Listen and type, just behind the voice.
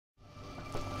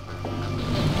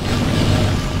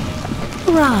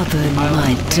Robin,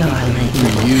 my darling,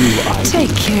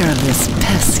 take care of this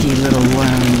pesky little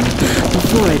worm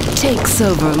before it takes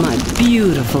over my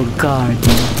beautiful garden.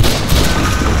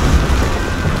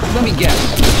 Let me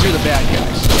guess, you're the bad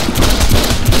guys.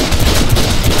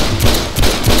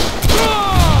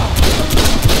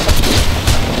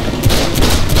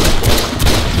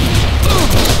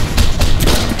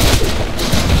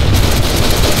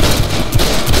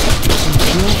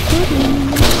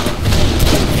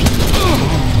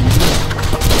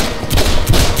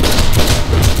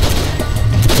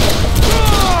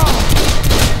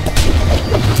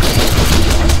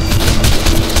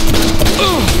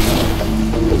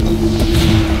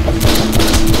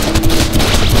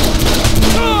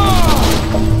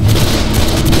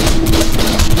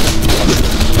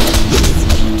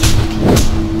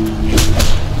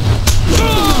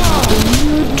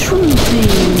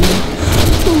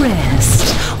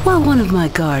 My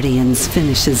guardians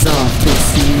finishes off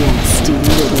this nasty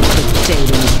little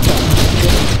potato bug.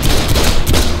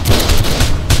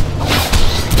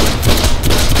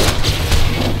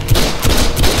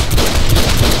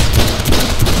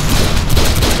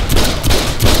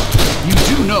 You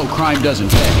do know crime doesn't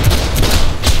pay.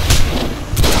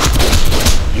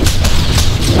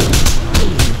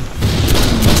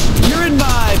 You're in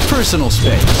my personal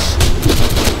space.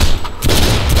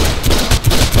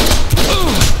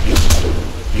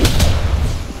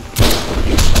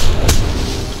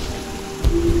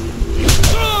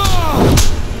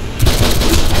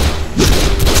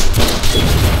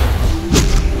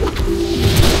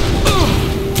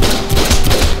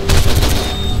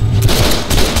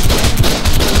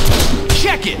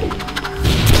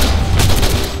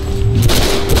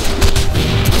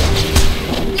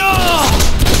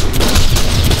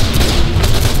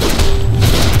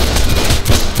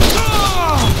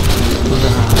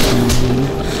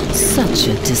 Such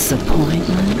a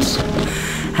disappointment.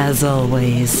 As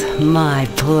always, my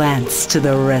plants to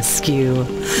the rescue.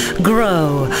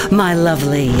 Grow, my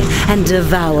lovely, and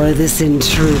devour this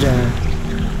intruder.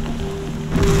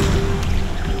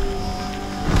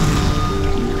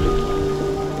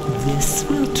 This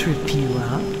will trip you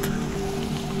up.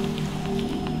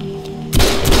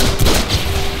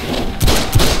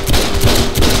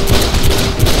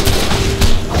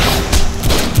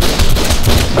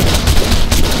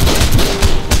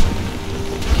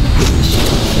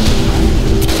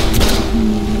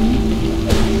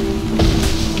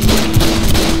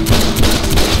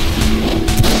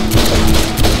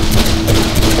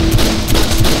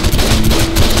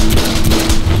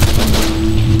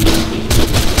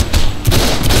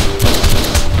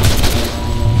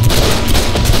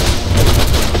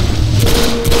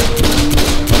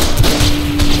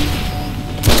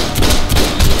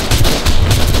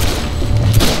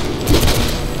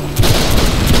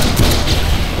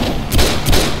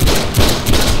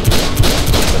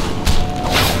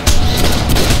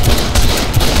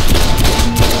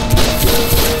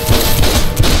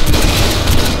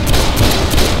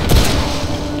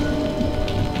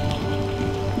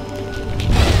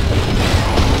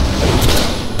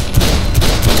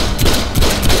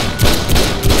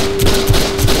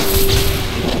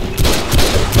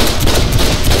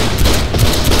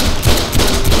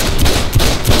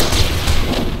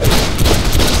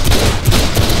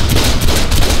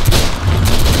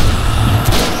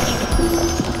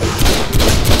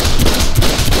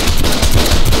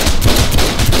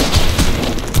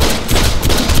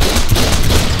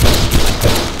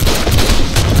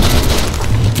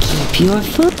 Your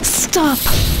foot. Stop!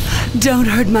 Don't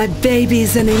hurt my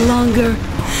babies any longer.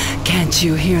 Can't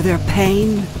you hear their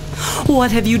pain?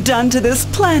 What have you done to this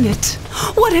planet?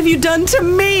 What have you done to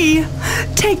me?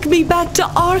 Take me back to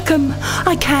Arkham.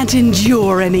 I can't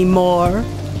endure anymore.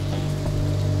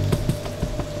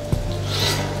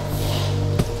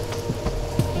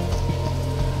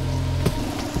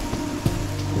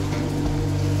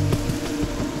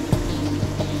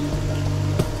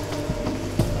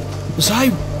 Was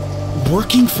I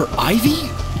working for Ivy?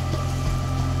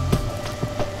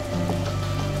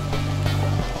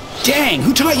 Dang,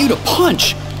 who taught you to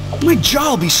punch? My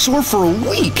jaw'll be sore for a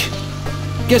week.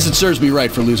 Guess it serves me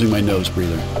right for losing my nose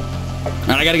breather. Alright,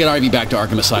 I gotta get Ivy back to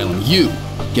Arkham Asylum. You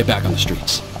get back on the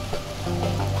streets.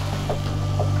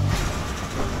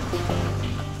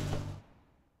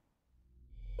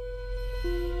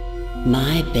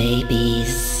 My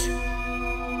babies,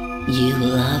 you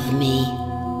love me,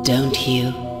 don't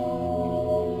you?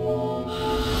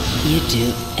 You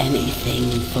do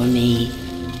anything for me,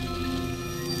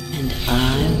 and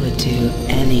I would do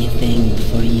anything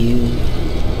for you.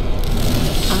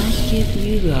 I'd give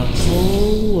you the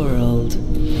whole world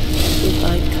if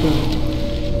I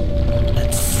could.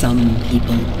 But some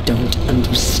people don't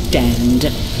understand.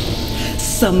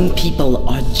 Some people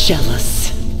are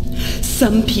jealous.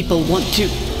 Some people want to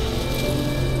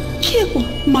kill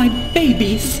my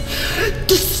babies,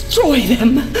 destroy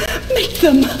them, make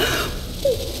them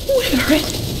wither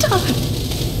and die.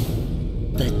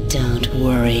 But don't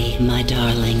worry, my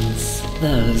darlings.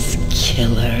 Those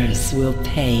killers will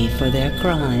pay for their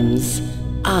crimes.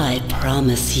 I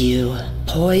promise you,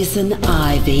 Poison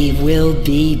Ivy will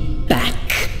be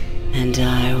back. And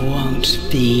I won't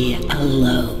be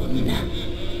alone.